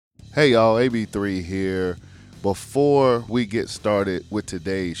Hey y'all, AB3 here. Before we get started with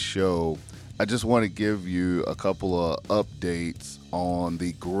today's show, I just want to give you a couple of updates on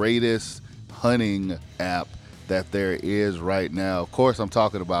the greatest hunting app that there is right now. Of course, I'm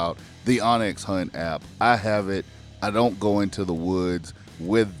talking about the Onyx Hunt app. I have it. I don't go into the woods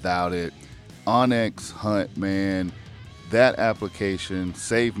without it. Onyx Hunt, man, that application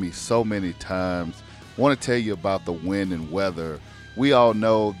saved me so many times. I want to tell you about the wind and weather. We all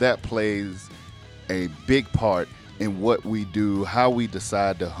know that plays a big part in what we do, how we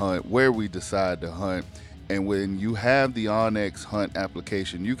decide to hunt, where we decide to hunt. And when you have the Onyx Hunt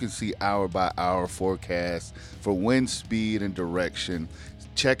application, you can see hour by hour forecasts for wind speed and direction.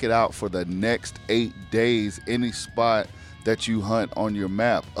 Check it out for the next 8 days, any spot that you hunt on your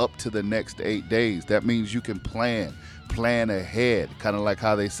map up to the next 8 days. That means you can plan ahead, kind of like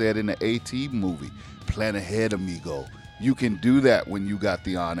how they said in the AT movie, plan ahead, amigo. You can do that when you got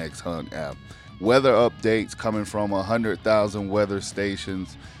the Onyx Hunt app. Weather updates coming from 100,000 weather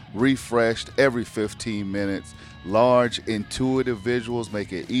stations, refreshed every 15 minutes. Large, intuitive visuals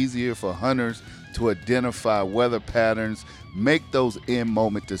make it easier for hunters to identify weather patterns, make those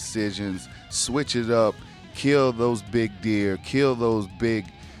in-moment decisions, switch it up, kill those big deer, kill those big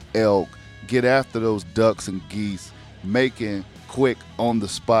elk, get after those ducks and geese, making quick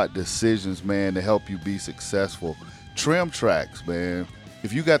on-the-spot decisions, man, to help you be successful. Trim tracks, man.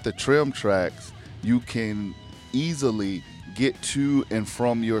 If you got the trim tracks, you can easily get to and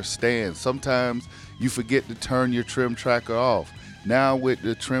from your stand. Sometimes you forget to turn your trim tracker off. Now with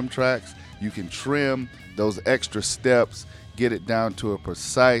the trim tracks, you can trim those extra steps, get it down to a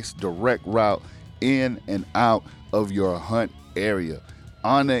precise, direct route in and out of your hunt area.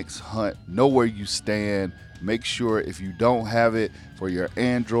 Onyx Hunt, know where you stand. Make sure if you don't have it for your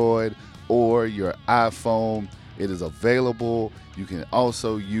Android or your iPhone, it is available. You can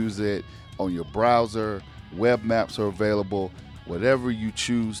also use it on your browser. Web maps are available. Whatever you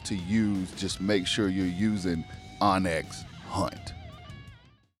choose to use, just make sure you're using Onyx Hunt.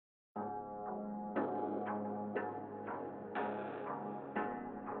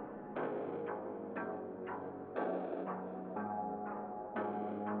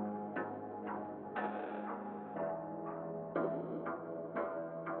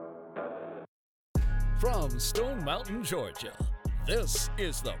 From Stone Mountain, Georgia, this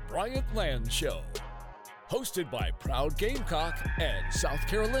is the Bryant Land Show. Hosted by proud Gamecock and South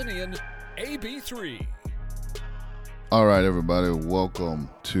Carolinian AB3. All right, everybody, welcome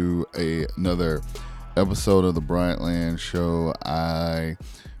to another episode of the Bryant Land Show. I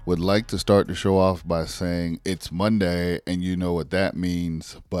would like to start the show off by saying it's Monday, and you know what that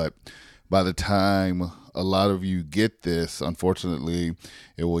means, but by the time a lot of you get this, unfortunately,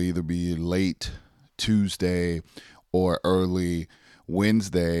 it will either be late Tuesday or early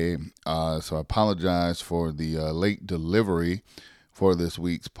Wednesday. So I apologize for the late delivery for this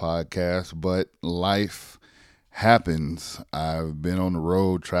week's podcast, but life happens. I've been on the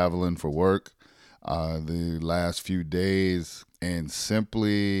road traveling for work the last few days and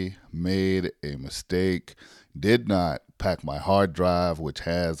simply made a mistake. Did not pack my hard drive, which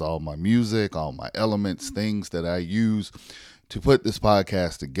has all my music, all my elements, things that I use to put this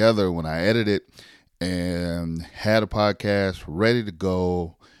podcast together when I edit it, and had a podcast ready to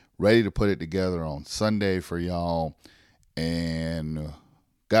go, ready to put it together on Sunday for y'all, and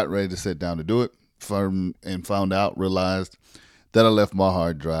got ready to sit down to do it, and realized that I left my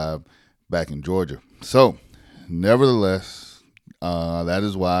hard drive back in Georgia. So, nevertheless, that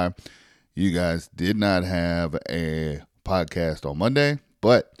is why you guys did not have a podcast on Monday,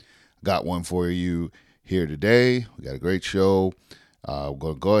 but got one for you here today. We got a great show. We're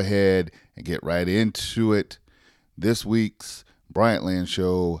going to go ahead and get right into it. This week's Bryant Land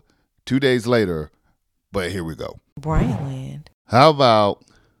Show, 2 days later, but here we go. Bryant Land. How about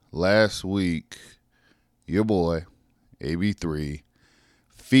last week, your boy, AB3,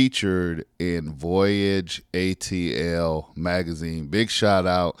 featured in Voyage ATL magazine. Big shout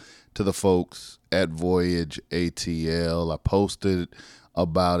out to the folks at Voyage ATL. I posted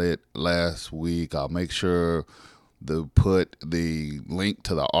about it last week. I'll make sure to put the link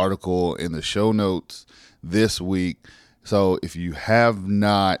to the article in the show notes this week. So if you have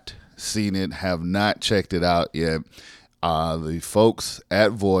not seen it, have not checked it out yet, the folks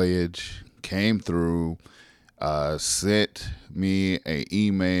at Voyage came through, sent me an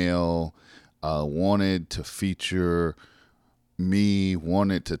email, wanted to feature me,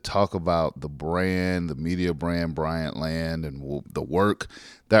 wanted to talk about the brand, the media brand Bryant Land, and the work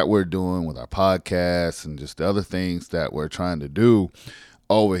that we're doing with our podcast and just the other things that we're trying to do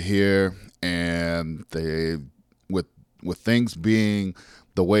over here. And they, with things being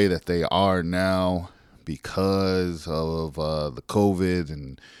the way that they are now because of the COVID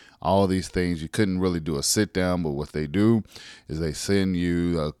and all these things. You couldn't really do a sit down, but what they do is they send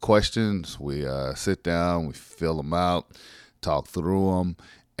you questions. We sit down, we fill them out, talk through them,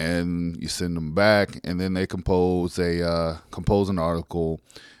 and you send them back, and then they compose an article,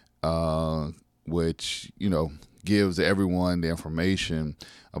 which gives everyone the information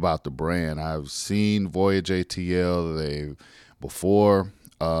about the brand. I've seen Voyage ATL. Before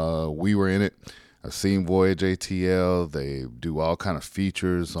we were in it, I've seen Voyage ATL. They do all kind of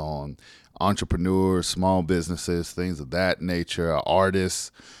features on entrepreneurs, small businesses, things of that nature,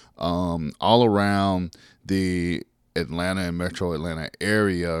 artists, all around the Atlanta and Metro Atlanta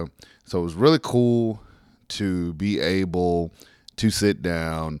area. So it was really cool to be able to sit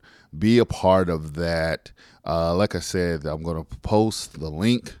down, be a part of that. Like I said, I'm going to post the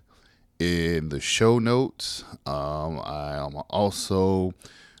link in the show notes. I am also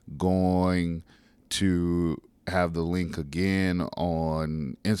going to have the link again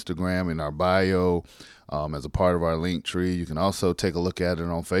on Instagram in our bio as a part of our link tree. You can also take a look at it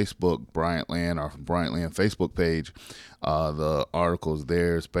on Facebook, Bryant Land, our Bryant Land Facebook page. The article's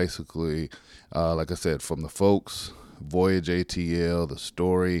there. It's basically, like I said, from the folks, Voyage ATL, the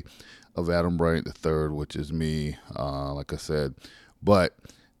story of Adam Bryant III, which is me, like I said, but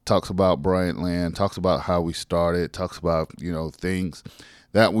talks about Bryant Land, talks about how we started, talks about things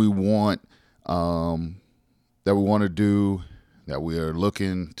that we want to do, that we are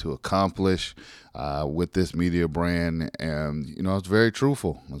looking to accomplish with this media brand. And it's very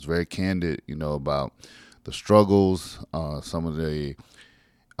truthful, it's very candid, about the struggles, some of the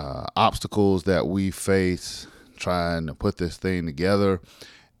obstacles that we face trying to put this thing together.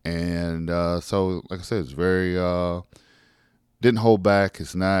 And so, like I said, it's very didn't hold back.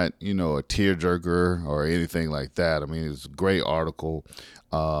 It's not, a tearjerker or anything like that. I mean, it's a great article.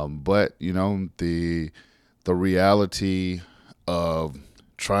 But, the reality of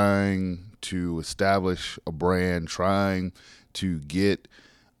trying to establish a brand, trying to get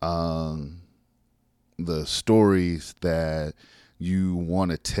the stories that you want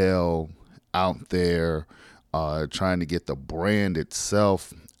to tell out there, trying to get the brand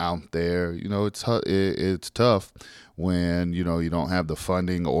itself out there. It's tough when you don't have the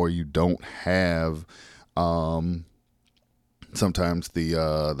funding, or you don't have sometimes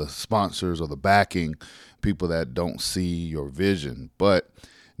the sponsors or the backing, people that don't see your vision. But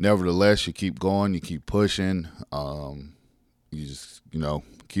nevertheless, you keep going, you keep pushing. You just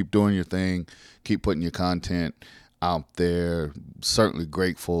keep doing your thing, keep putting your content out there. Certainly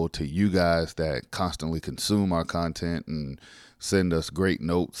grateful to you guys that constantly consume our content and send us great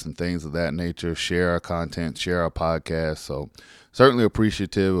notes and things of that nature, share our content, share our podcast. So certainly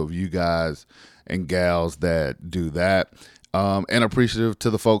appreciative of you guys and gals that do that. And appreciative to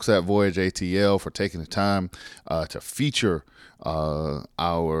the folks at Voyage ATL for taking the time to feature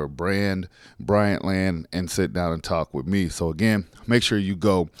our brand, Bryant Land, and sit down and talk with me. So again, make sure you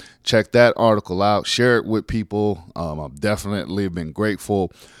go check that article out, share it with people. I've definitely been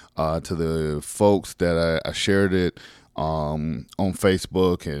grateful to the folks that I shared it on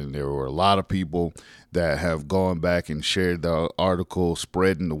Facebook, and there were a lot of people that have gone back and shared the article,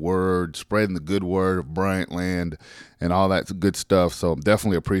 spreading the word, spreading the good word of Bryant Land and all that good stuff. So I'm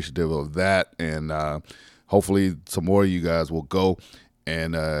definitely appreciative of that, and hopefully some more of you guys will go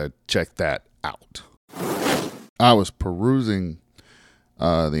and check that out. I was perusing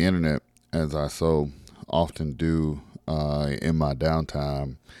the internet, as I so often do in my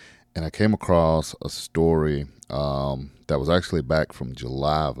downtime, and I came across a story that was actually back from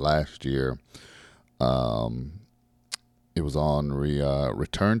July of last year. It was on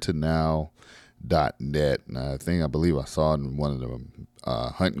returntonow.net, and I believe I saw it in one of the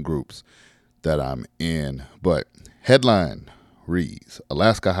hunting groups that I'm in. But headline reads,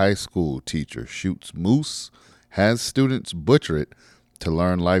 Alaska high school teacher shoots moose, has students butcher it to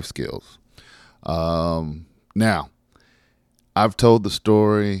learn life skills. Now, I've told the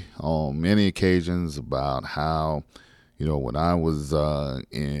story on many occasions about how, when I was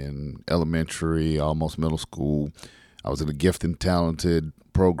in elementary, almost middle school, I was in a gifted and talented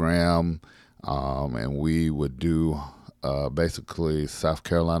program, and we would do basically South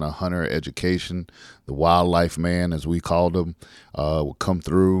Carolina hunter education. The wildlife man, as we called him, would come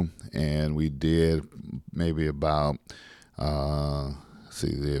through, and we did maybe about,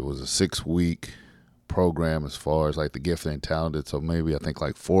 it was a 6-week program as far as like the gifted and talented. So maybe I think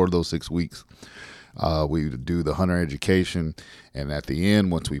like 4 of those 6 weeks, we would do the hunter education. And at the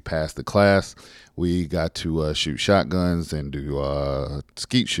end, once we passed the class, we got to shoot shotguns and do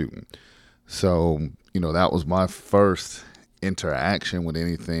skeet shooting. So, that was my first interaction with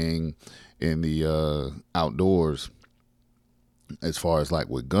anything in the outdoors as far as like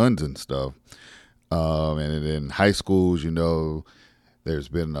with guns and stuff. And in high schools, there's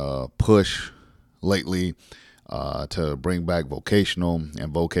been a push lately to bring back vocational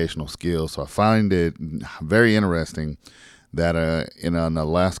and vocational skills. So I find it very interesting that in an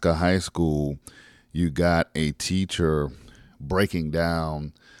Alaska high school, you got a teacher breaking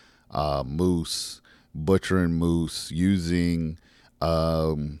down moose, butchering moose, using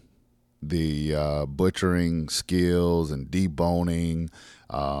the butchering skills and deboning,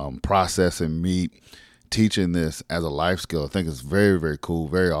 processing meat, teaching this as a life skill. I think it's very, very cool,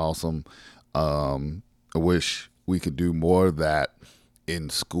 very awesome. I wish we could do more of that in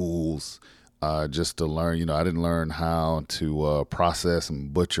schools, just to learn. I didn't learn how to process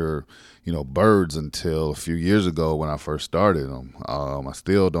and butcher, birds until a few years ago when I first started them. I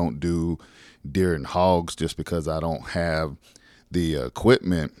still don't do deer and hogs just because I don't have the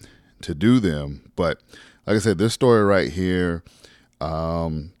equipment to do them. But like I said, this story right here,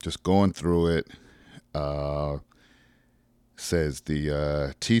 just going through it, says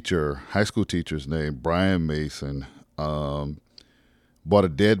the high school teacher's name, Brian Mason, brought a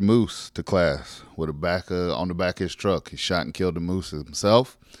dead moose to class with on the back of his truck. He shot and killed the moose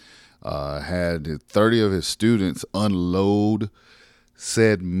himself. Had 30 of his students unload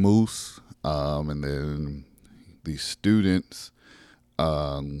said moose, and then the students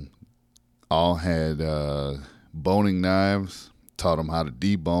all had boning knives, taught them how to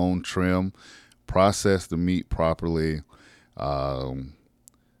debone, trim, process the meat properly.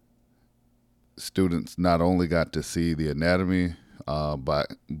 Students not only got to see the anatomy,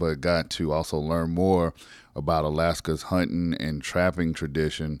 but got to also learn more about Alaska's hunting and trapping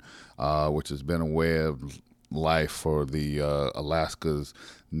tradition, which has been a way of life for the Alaska's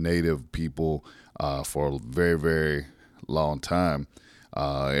native people for a very, very long time.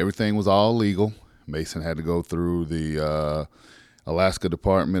 Everything was all legal. Mason had to go through the Alaska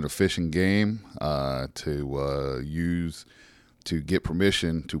Department of Fish and Game to get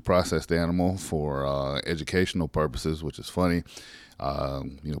permission to process the animal for educational purposes, which is funny.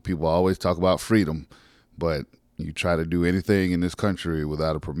 People always talk about freedom, but you try to do anything in this country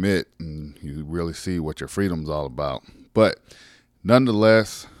without a permit, and you really see what your freedom's all about. But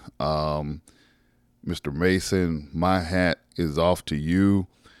nonetheless, Mr. Mason, my hat is off to you.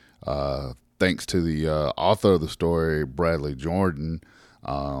 Thanks to the author of the story, Bradley Jordan.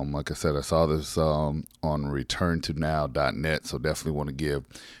 Like I said, I saw this on returntonow.net, so definitely want to give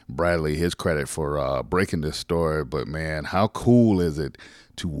Bradley his credit for breaking this story. But man, how cool is it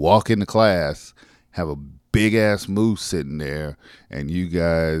to walk into class, have a big-ass moose sitting there, and you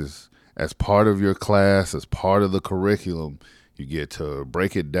guys, as part of your class, as part of the curriculum, you get to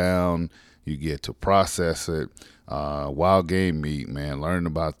break it down, you get to process it. Wild game meat, man, learning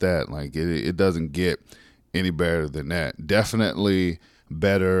about that. Like, it doesn't get any better than that. Definitely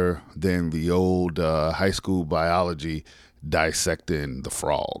better than the old high school biology dissecting the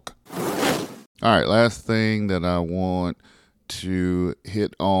frog. All right, last thing that I want to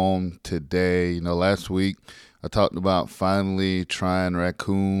hit on today. Last week I talked about finally trying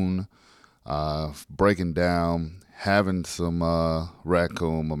raccoon, breaking down, having some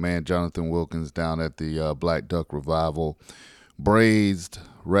raccoon. My man Jonathan Wilkins down at the Black Duck Revival braised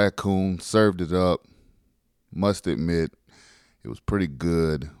raccoon, served it up. Must admit, it was pretty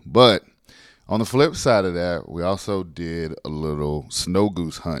good. But on the flip side of that, we also did a little snow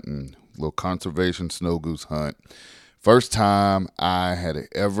goose hunting, a little conservation snow goose hunt. First time I had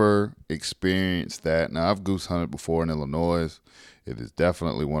ever experienced that. Now, I've goose hunted before in Illinois. It is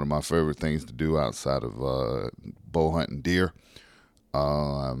definitely one of my favorite things to do outside of bow hunting deer.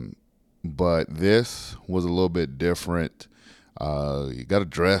 But this was a little bit different. You got to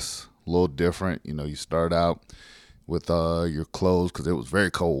dress a little different. You start out with your clothes because it was very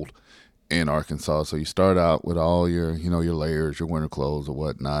cold in Arkansas. So you start out with all your, your layers, your winter clothes or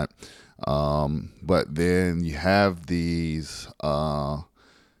whatnot. But then you have these little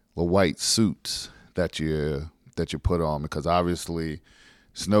white suits that you put on, because obviously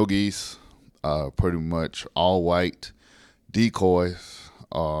snow geese are pretty much all white. Decoys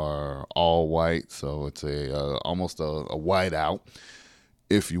are all white, so it's almost a white out,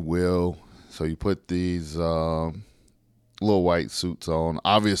 if you will. So you put these little white suits on.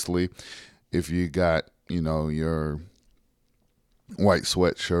 Obviously, if you got your white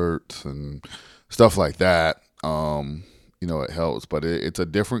sweatshirts and stuff like that, it helps. But it's a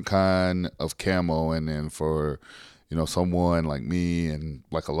different kind of camo. And then for someone like me and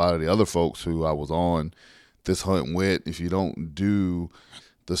like a lot of the other folks who I was on this hunt with, if you don't do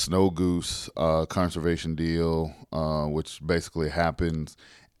the snow goose conservation deal, which basically happens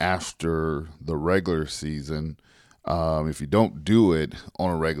after the regular season. If you don't do it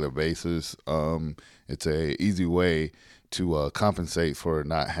on a regular basis, it's a easy way to compensate for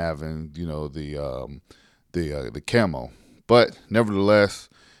not having, the camo. But nevertheless,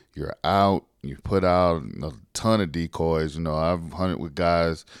 you're out. You put out a ton of decoys. I've hunted with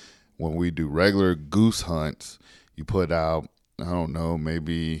guys when we do regular goose hunts. You put out, I don't know,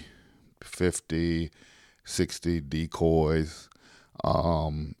 maybe 50, 60 decoys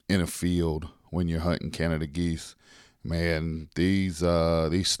in a field when you're hunting Canada geese. Man, these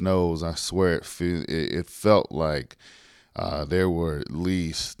snows, I swear it felt like there were at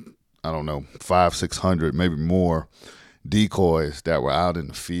least, I don't know, 500, 600, maybe more decoys that were out in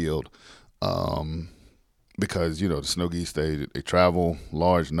the field. Because, the snow geese, they travel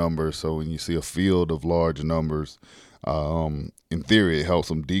large numbers. So when you see a field of large numbers, in theory, it helps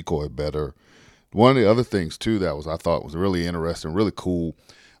them decoy better. One of the other things, too, I thought was really interesting, really cool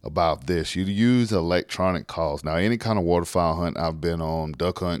about this, you use electronic calls. Now, any kind of waterfowl hunt I've been on,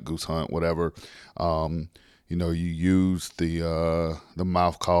 duck hunt, goose hunt, whatever, you use the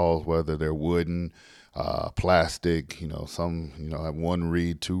mouth calls, whether they're wooden, plastic, some, have one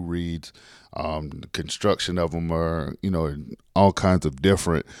reed, two reeds. The construction of them are, all kinds of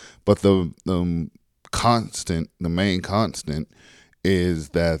different. But the main constant is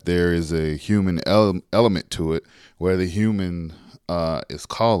that there is a human element to it where the human is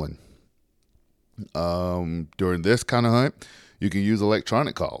calling. During this kind of hunt, you can use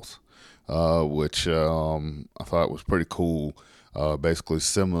electronic calls, which I thought was pretty cool. Basically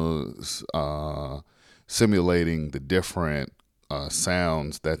simulating the different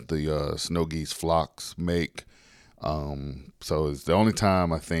sounds that the snow geese flocks make. So it's the only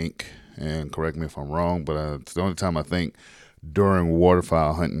time I think, and correct me if I'm wrong, but it's the only time I think during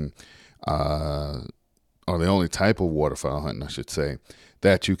waterfowl hunting, or the only type of waterfowl hunting, I should say,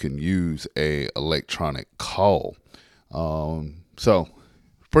 that you can use a electronic call. So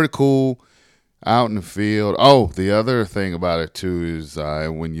pretty cool out in the field. Oh, the other thing about it too is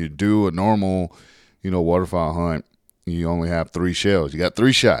when you do a normal, waterfowl hunt, you only have 3 shells. You got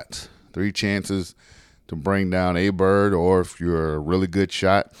 3 shots, 3 chances to bring down a bird, or if you're a really good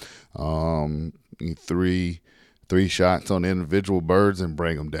shot, three shots on individual birds and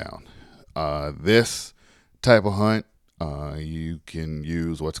bring them down. This type of hunt, you can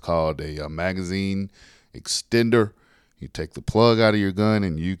use what's called a magazine extender. You take the plug out of your gun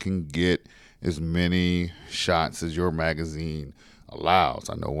and you can get as many shots as your magazine allows.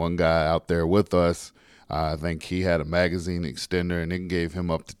 I know one guy out there with us, I think he had a magazine extender and it gave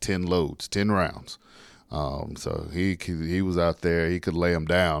him up to 10 loads, 10 rounds. So he was out there, he could lay them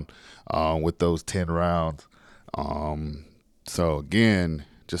down with those 10 rounds. So again,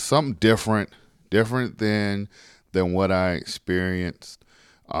 just something different than what I experienced,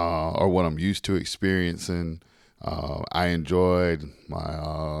 or what I'm used to experiencing. I enjoyed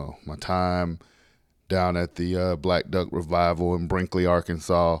my time down at the Black Duck Revival in Brinkley,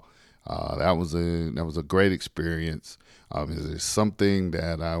 Arkansas. That was a great experience. It's something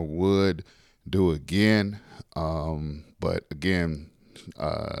that I would do again. But again,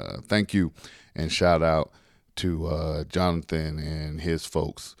 thank you and shout out to Jonathan and his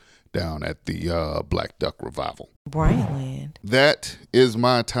folks down at the Black Duck Revival. Bryantland. That is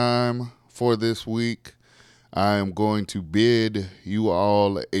my time for this week. I am going to bid you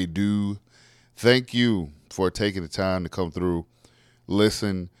all adieu. Thank you for taking the time to come through,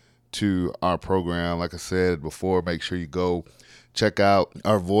 listen to our program. Like I said before, make sure you go check out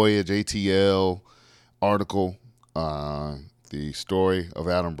our Voyage ATL article, the story of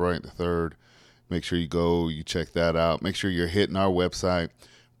Adam Bryant III. Make sure you check that out. Make sure you're hitting our website,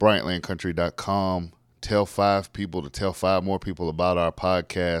 BryantlandCountry.com. Tell 5 people to tell 5 more people about our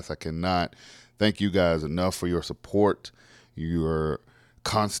podcast. I cannot thank you guys enough for your support, your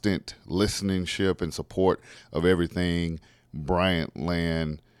constant listenership and support of everything Bryant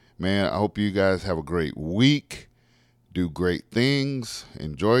Land. Man, I hope you guys have a great week. Do great things.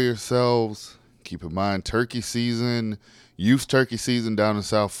 Enjoy yourselves. Keep in mind, turkey season, youth turkey season down in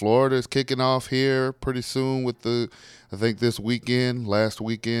South Florida is kicking off here pretty soon with I think last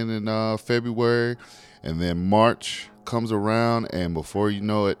weekend in February. And then March comes around, and before you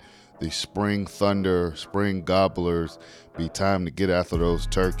know it, the spring thunder, spring gobblers, be time to get after those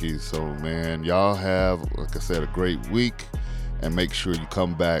turkeys. So, man, y'all have, like I said, a great week, and make sure you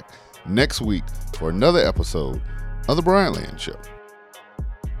come back next week for another episode of the Bryant Land Show.